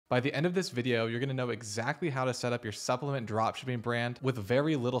By the end of this video, you're gonna know exactly how to set up your supplement dropshipping brand with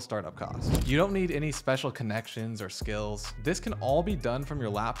very little startup cost. You don't need any special connections or skills. This can all be done from your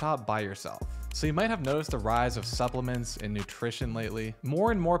laptop by yourself. So you might have noticed the rise of supplements and nutrition lately.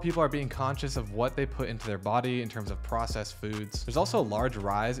 More and more people are being conscious of what they put into their body in terms of processed foods. There's also a large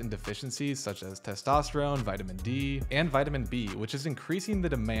rise in deficiencies such as testosterone, vitamin D, and vitamin B, which is increasing the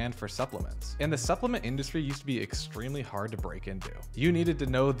demand for supplements. And the supplement industry used to be extremely hard to break into. You needed to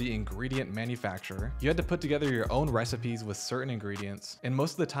know the ingredient manufacturer. You had to put together your own recipes with certain ingredients, and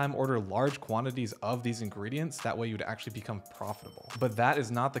most of the time order large quantities of these ingredients. That way you would actually become profitable. But that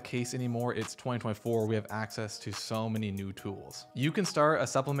is not the case anymore. It's 2024, we have access to so many new tools. You can start a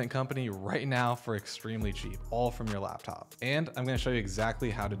supplement company right now for extremely cheap, all from your laptop. And I'm gonna show you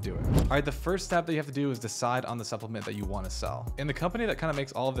exactly how to do it. All right, the first step that you have to do is decide on the supplement that you wanna sell. And the company that kind of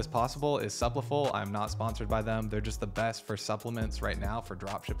makes all of this possible is Supplyful. I'm not sponsored by them. They're just the best for supplements right now for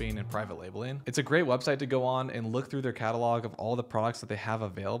dropshipping and private labeling. It's a great website to go on and look through their catalog of all the products that they have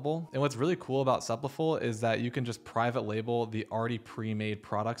available. And what's really cool about Supplyful is that you can just private label the already pre-made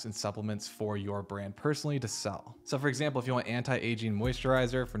products and supplements for your brand personally to sell. So for example, if you want anti-aging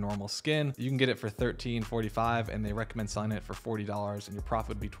moisturizer for normal skin, you can get it for $13.45 and they recommend selling it for $40 and your profit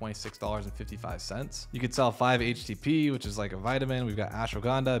would be $26.55. You could sell 5-HTP, which is like a vitamin. We've got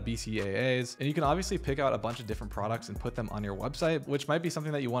ashwagandha, BCAAs, and you can obviously pick out a bunch of different products and put them on your website, which might be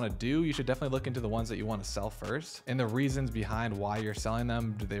something that you want to do. You should definitely look into the ones that you want to sell first and the reasons behind why you're selling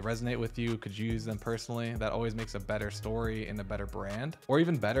them. Do they resonate with you? Could you use them personally? That always makes a better story and a better brand. Or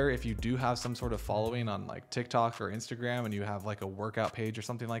even better, if you do have some sort of following on like TikTok or Instagram and you have like a workout page or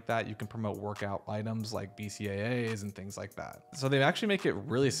something like that, you can promote workout items like BCAAs and things like that. So they actually make it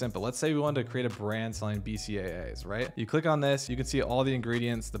really simple. Let's say we wanted to create a brand selling BCAAs, right? You click on this, you can see all the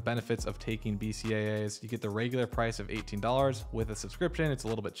ingredients, the benefits of taking BCAAs. You get the regular price of $18. With a subscription, it's a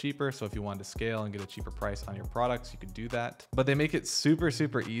little bit cheaper. So if you wanted to scale and get a cheaper price on your products, you could do that. But they make it super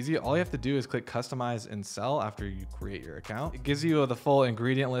easy. All you have to do is click customize and sell after you create your account. It gives you the full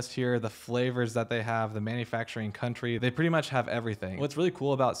ingredient list here, the flavors that they have, the manufacturing country. They pretty much have everything. What's really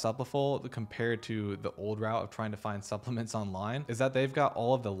cool about Supplyful compared to the old route of trying to find supplements online is that they've got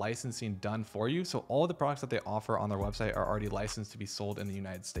all of the licensing done for you. So all of the products that they offer on their website are already licensed to be sold in the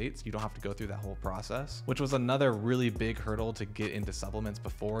United States. You don't have to go through that whole process, which was another really big hurdle to get into supplements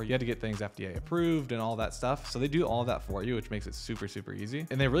before. You had to get things FDA approved and all that stuff. So they do all of that for you, which makes it super easy.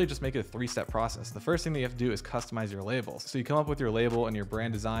 And they really just make it a 3-step process. The first thing that you have to do is customize your labels. So you come up with your label and your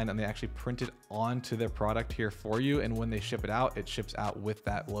brand design and they actually print it onto their product here for you. And when they ship it ships out with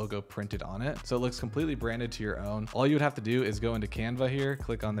that logo printed on it. So it looks completely branded to your own. All you would have to do is go into Canva here,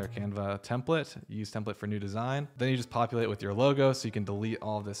 click on their Canva template, use template for new design. Then you just populate with your logo. So you can delete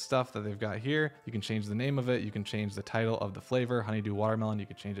all of this stuff that they've got here. You can change the name of it. You can change the title of the flavor, honeydew watermelon. You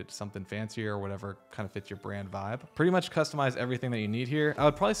could change it to something fancier or whatever kind of fits your brand vibe. Pretty much customize everything that you need here. I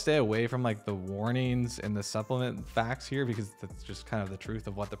would probably stay away from like the warnings and the supplement facts here because that's just kind of the truth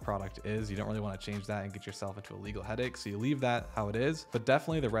of what the product is. You don't really want to change that and get yourself into a legal headache. So you leave that how it is, but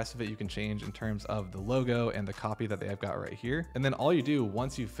definitely the rest of it you can change in terms of the logo and the copy that they have got right here. And then all you do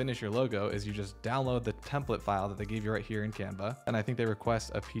once you finish your logo is you just download the template file that they gave you right here in Canva. And I think they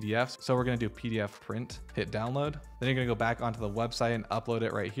request a PDF. So we're going to do PDF print, hit download. Then you're going to go back onto the website and upload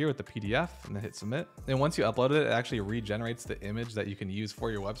it right here with the PDF and then hit submit. And once you upload it, it actually regenerates the image that you can use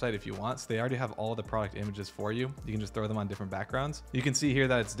for your website if you want. So they already have all the product images for you. You can just throw them on different backgrounds. You can see here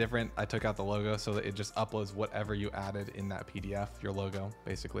that it's different. I took out the logo so that it just uploads whatever you added in that PDF, your logo,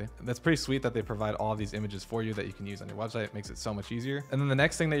 basically. And that's pretty sweet that they provide all of these images for you that you can use on your website. It makes it so much easier. And then the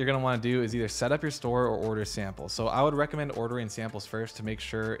next thing that you're going to want to do is either set up your store or order samples. So I would recommend ordering samples first to make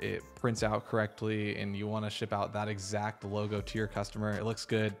sure it prints out correctly and you want to ship out that exact logo to your customer. It looks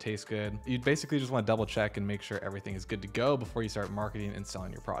good, tastes good. You basically just want to double check and make sure everything is good to go before you start marketing and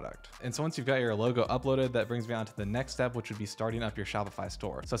selling your product. And so once you've got your logo uploaded, that brings me on to the next step, which would be starting up your Shopify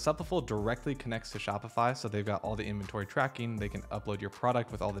store. So Supplyful directly connects to Shopify. So they've got all the inventory tracking. They can upload your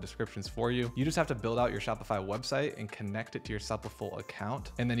product with all the descriptions for you. You just have to build out your Shopify website and connect it to your Supplyful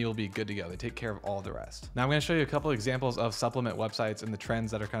account, and then you'll be good to go. They take care of all the rest. Now I'm going to show you a couple examples of supplement websites and the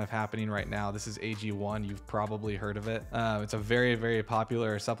trends that are kind of happening right now. This is AG1. You've probably heard of it. It's a very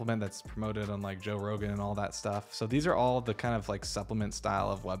popular supplement that's promoted on like Joe Rogan and all that stuff. So these are all the kind of like supplement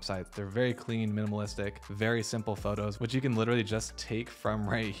style of websites. They're very clean, minimalistic, very simple photos, which you can literally just take from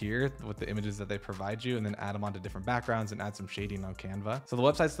right here with the images that they provide you and then add them onto different backgrounds and add some shading on Canva. So the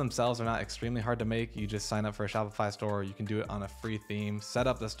websites themselves are not extremely hard to make. You just sign up for a Shopify store. You can do it on a free theme, set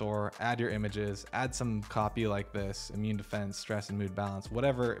up the store, add your images, add some copy like this, immune defense, stress and mood balance,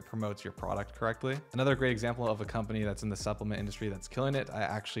 whatever promotes your product correctly. Another great example of a company that's in the supplement industry that's that's killing it. I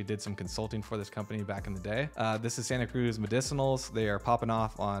actually did some consulting for this company back in the day. This is Santa Cruz Medicinals. They are popping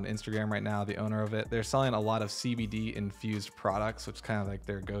off on Instagram right now, the owner of it. They're selling a lot of CBD infused products, which is kind of like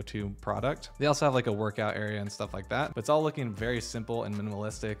their go-to product. They also have like a workout area and stuff like that, but it's all looking very simple and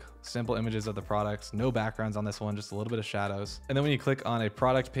minimalistic. Simple images of the products, no backgrounds on this one, just a little bit of shadows. And then when you click on a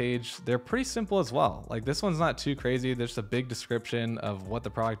product page, they're pretty simple as well. Like this one's not too crazy. There's a big description of what the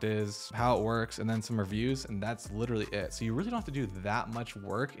product is, how it works, and then some reviews, and that's literally it. So you really don't have to do that much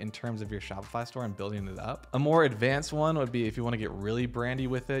work in terms of your Shopify store and building it up. A more advanced one would be if you want to get really brandy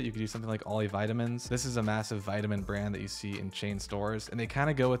with it, you could do something like Ollie Vitamins. This is a massive vitamin brand that you see in chain stores, and they kind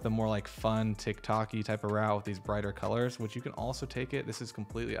of go with the more like fun TikTok-y type of route with these brighter colors, which you can also take it. This is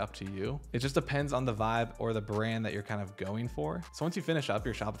completely up to you. It just depends on the vibe or the brand that you're kind of going for. So once you finish up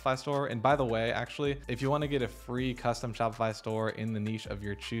your Shopify store, and by the way, actually, if you want to get a free custom Shopify store in the niche of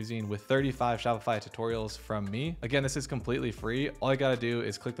your choosing with 35 Shopify tutorials from me, again, this is completely free. All you got to do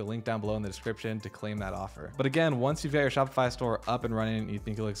is click the link down below in the description to claim that offer. But again, once you've got your Shopify store up and running, you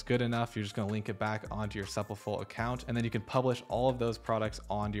think it looks good enough, you're just going to link it back onto your Suppleful account, and then you can publish all of those products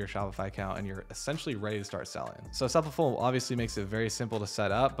onto your Shopify account, and you're essentially ready to start selling. So Suppleful obviously makes it very simple to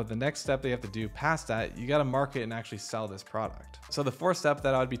set up, but the next step that you have to do past that, you got to market and actually sell this product. So the fourth step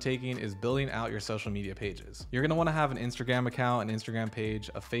that I would be taking is building out your social media pages. You're going to want to have an Instagram account, an Instagram page,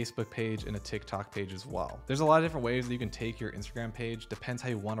 a Facebook page, and a TikTok page as well. There's a lot of different ways that you can take your Instagram page. Depends how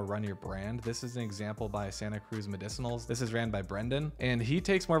you want to run your brand. This is an example by Santa Cruz Medicinals. This is ran by Brendan, and he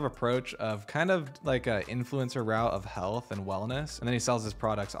takes more of an approach of kind of like an influencer route of health and wellness. And then he sells his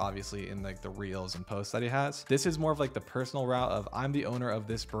products obviously in like the reels and posts that he has. This is more of like the personal route of I'm the owner of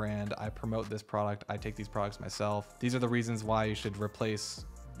this brand. I promote this product. I take these products myself. These are the reasons why you should replace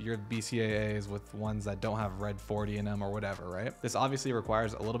your BCAAs with ones that don't have red 40 in them or whatever, right? This obviously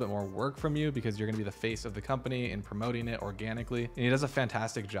requires a little bit more work from you because you're going to be the face of the company and promoting it organically. And he does a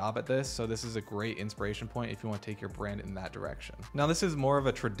fantastic job at this. So this is a great inspiration point if you want to take your brand in that direction. Now, this is more of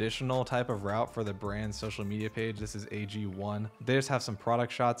a traditional type of route for the brand social media page. This is AG1. They just have some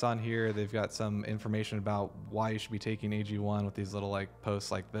product shots on here. They've got some information about why you should be taking AG1 with these little like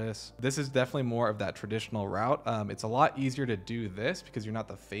posts like this. This is definitely more of that traditional route. It's a lot easier to do this because you're not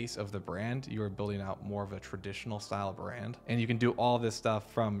the face of the brand. You are building out more of a traditional style brand, and you can do all this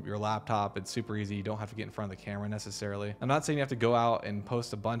stuff from your laptop. It's super easy. You don't have to get in front of the camera necessarily. I'm not saying you have to go out and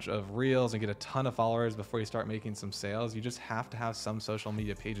post a bunch of reels and get a ton of followers before you start making some sales. You just have to have some social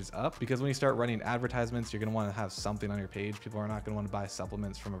media pages up, because when you start running advertisements, you're going to want to have something on your page. People are not going to want to buy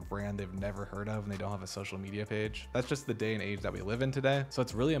supplements from a brand they've never heard of and they don't have a social media page. That's just the day and age that we live in today. So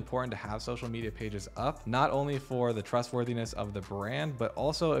it's really important to have social media pages up, not only for the trustworthiness of the brand, but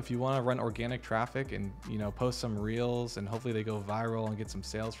also if you want to run organic traffic and, you know, post some reels and hopefully they go viral and get some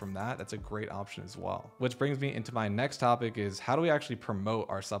sales from that, that's a great option as well. Which brings me into my next topic, is how do we actually promote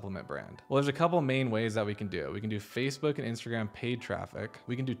our supplement brand? Well, there's a couple main ways that we can do it. We can do Facebook and Instagram paid traffic.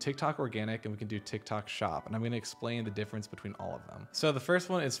 We can do TikTok organic, and we can do TikTok shop. And I'm going to explain the difference between all of them. So the first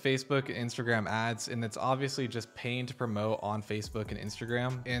one is Facebook and Instagram ads, and it's obviously just paying to promote on Facebook and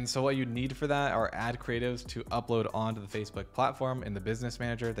Instagram. And so what you need for that are ad creatives to upload onto the Facebook platform in the business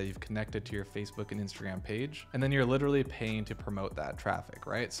manager that you've connected to your Facebook and Instagram page. And then you're literally paying to promote that traffic,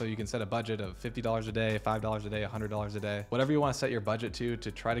 right? So you can set a budget of $50 a day, $5 a day, $100 a day, whatever you want to set your budget to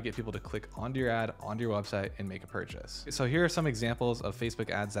try to get people to click onto your ad, onto your website, and make a purchase. So here are some examples of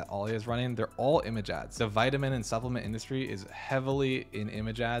Facebook ads that Ollie is running. They're all image ads. The vitamin and supplement industry is heavily in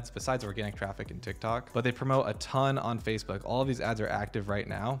image ads besides organic traffic and TikTok, but they promote a ton on Facebook. All of these ads are active right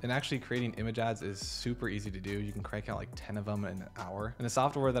now, and actually creating image ads is super easy to do. You can crank out like 10 of them in an hour. And the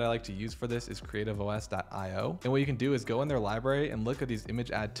software that I like to use for this is creativeos.io. And what you can do is go in their library and look at these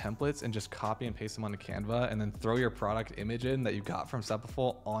image ad templates and just copy and paste them onto Canva, and then throw your product image in that you got from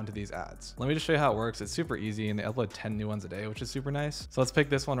Suppleful onto these ads. Let me just show you how it works. It's super easy, and they upload 10 new ones a day, which is super nice. So let's pick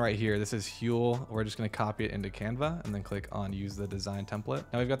this one right here. This is Huel. We're just going to copy it into Canva and then click on use the design template.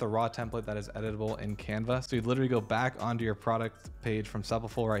 Now we've got the raw template that is editable in Canva. So you literally go back onto your product page from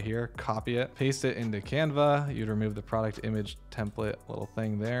Suppleful right here, copy it, paste it into Canva. You'd remove the product image template little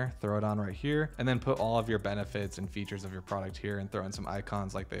thing there, throw it on right here, and then put all of your benefits and features of your product here and throw in some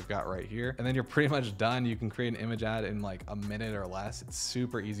icons like they've got right here. And then you're pretty much done. You can create an image ad in like a minute or less. It's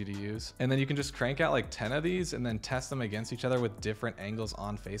super easy to use. And then you can just crank out like 10 of these and then test them against each other with different angles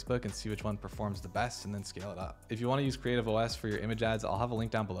on Facebook and see which one performs the best, and then scale it up. If you want to use Creative OS for your image ads, I'll have a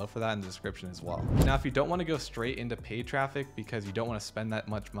link down below for that in the description as well. Now, if you don't want to go straight into paid traffic because you don't want to spend that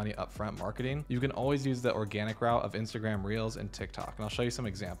much money upfront marketing, you can always use the organic route of Instagram Reels and TikTok. And I'll show you some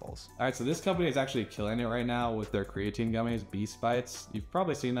examples. All right, so this company is actually killing it right now with their creatine gummies, Beast Bites. You've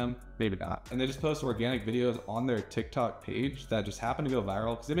probably seen them, maybe not. And they just post organic videos on their TikTok page that just happen to go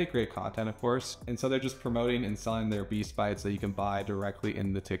viral because they make great content, of course. And so they're just promoting and selling their Beast Bites that you can buy directly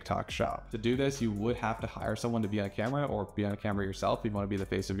in the TikTok shop. To do this, you would have to hire someone to be on camera or be on camera yourself if you want to be the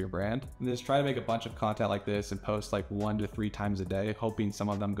face of your brand. And just try to make a bunch of content like this and post like 1 to 3 times a day, hoping some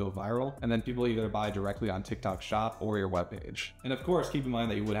of them go viral. And then people either buy directly on TikTok shop or your webpage. And of course, keep in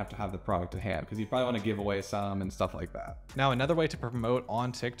mind that you would have to have the product at hand because you probably want to give away some and stuff like that. Now, another way to promote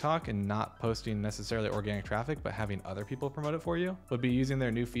on TikTok and not posting necessarily organic traffic, but having other people promote it for you would be using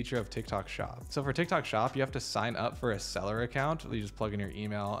their new feature of TikTok Shop. So for TikTok Shop, you have to sign up for a seller account. You just plug in your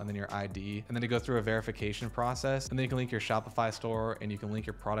email and then your ID, and then it goes through a verification process. And then you can link your Shopify store and you can link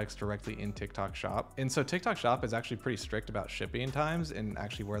your products directly in TikTok Shop. And so TikTok Shop is actually pretty strict about shipping times and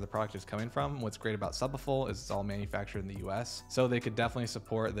actually where the product is coming from. What's great about Supaful is it's all manufactured in the US. So they could definitely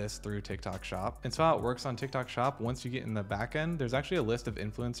support this through TikTok Shop. And so how it works on TikTok Shop, once you get in the back end, there's actually a list of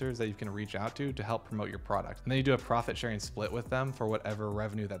influencers that you can reach out to help promote your product. And then you do a profit sharing split with them for whatever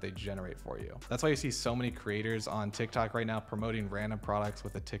revenue that they generate for you. That's why you see so many creators on TikTok right now promoting random products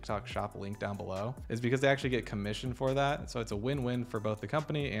with a TikTok Shop link down below, is because they actually get commission for that. So it's a win-win for both the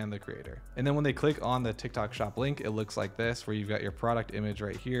company and the creator. And then when they click on the TikTok Shop link, it looks like this, where you've got your product image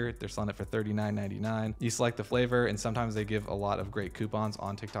right here. They're selling it for $39.99. You select the flavor, and sometimes they give a lot of great coupons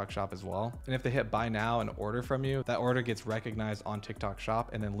on TikTok Shop as well. And if they hit buy now and order from you, that order gets recognized on TikTok Shop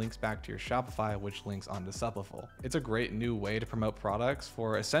and then links back to your Shopify, which links onto Supaful. It's a great new way to promote products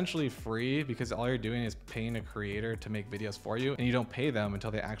for essentially free, because all you're doing is paying a creator to make videos for you, and you don't pay them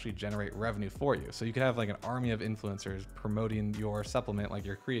until they actually generate revenue for you. So you could have like an army of influencers promoting your supplement, like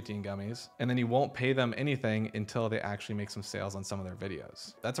your creatine gummies, and then you won't pay them anything until they actually make some sales on some of their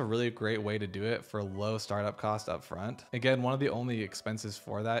videos. That's a really great way to do it for low startup cost up front. Again, one of the only expenses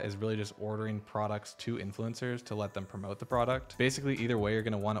for that is really just ordering products to influencers to let them promote the product. Basically, either way, you're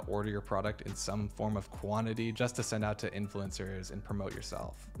going to want to order your product in some form of quantity just to send out to influencers and promote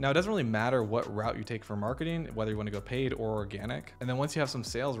yourself. Now, it doesn't really matter what route you take for marketing, whether you want to go paid or organic. And then once you have some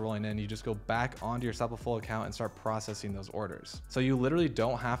sales rolling in, you just go back onto your Supaful account and start processing those orders. So you literally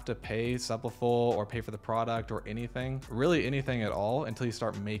don't have to pay Supaful or pay for the product or anything, really anything at all, until you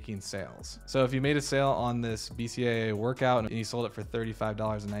start making sales. So if you made a sale on this BCAA workout and you sold it for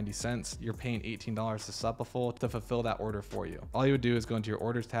 $35.90, you're paying $18 to Supaful to fulfill that order for you. All you would do is go into your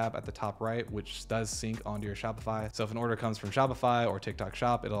orders tab at the top right, which does sync onto your Shopify. So if an order comes from Shopify or TikTok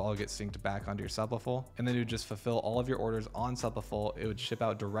Shop, it'll all get synced back onto your Supaful. And then you just fulfill all of your orders on Supaful. It would ship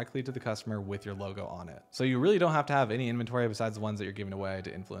out directly to the customer with your logo on it. So you really don't have to have any inventory besides the ones that you're giving away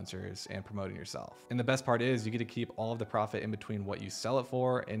to influencers and promoting yourself. And the best part is you get to keep all of the profit in between what you sell it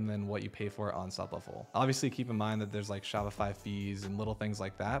for and then what you pay for it on Supaful. Obviously, keep in mind that there's like Shopify fees and little things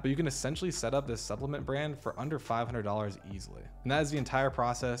like that, but you can essentially set up this supplement brand for under $500 easily. And that is the entire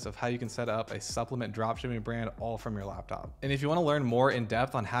process of how you can set up a supplement dropshipping brand all from your laptop. And if you want to learn more in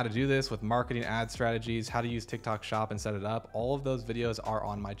depth on how to do this with marketing, ad strategies, how to use TikTok Shop and set it up, all of those videos are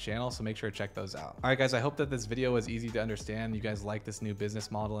on my channel, so make sure to check those out. All right, guys, I hope that this video was easy to understand. You guys like this new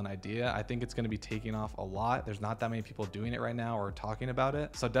business model and idea. I think it's going to be taking off a lot. There's not that many people doing it right now or talking about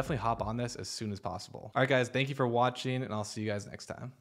it, so definitely hop on this as soon as possible. All right, guys, thank you for watching, and I'll see you guys next time.